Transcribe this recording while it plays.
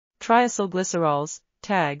Triacylglycerols,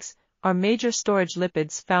 TAGs, are major storage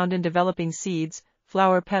lipids found in developing seeds,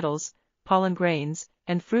 flower petals, pollen grains,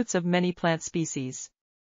 and fruits of many plant species.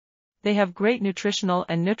 They have great nutritional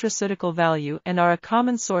and nutraceutical value and are a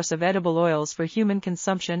common source of edible oils for human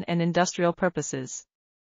consumption and industrial purposes.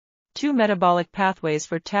 Two metabolic pathways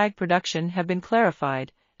for TAG production have been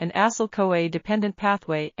clarified, an acyl-CoA-dependent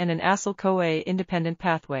pathway and an acyl-CoA-independent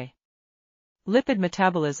pathway. Lipid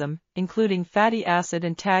metabolism, including fatty acid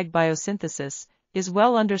and TAG biosynthesis, is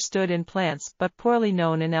well understood in plants but poorly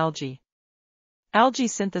known in algae. Algae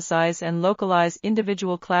synthesize and localize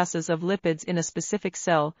individual classes of lipids in a specific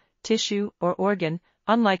cell, tissue, or organ,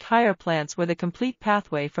 unlike higher plants where the complete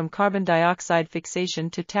pathway from carbon dioxide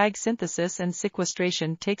fixation to TAG synthesis and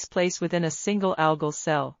sequestration takes place within a single algal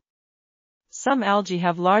cell. Some algae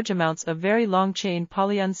have large amounts of very long-chain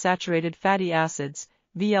polyunsaturated fatty acids,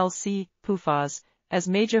 VLC, PUFAs, as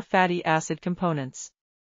major fatty acid components.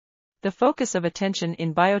 The focus of attention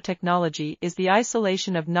in biotechnology is the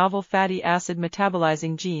isolation of novel fatty acid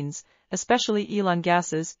metabolizing genes, especially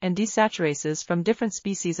elongases and desaturases from different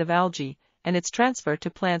species of algae, and its transfer to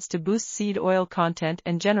plants to boost seed oil content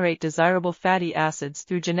and generate desirable fatty acids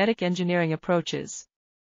through genetic engineering approaches.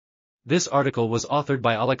 This article was authored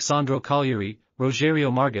by Alexandro Cagliari,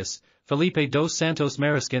 Rogerio Margis, Felipe dos Santos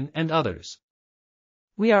Maraschin and others.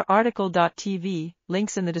 We are RTCLTV,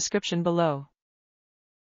 links in the description below.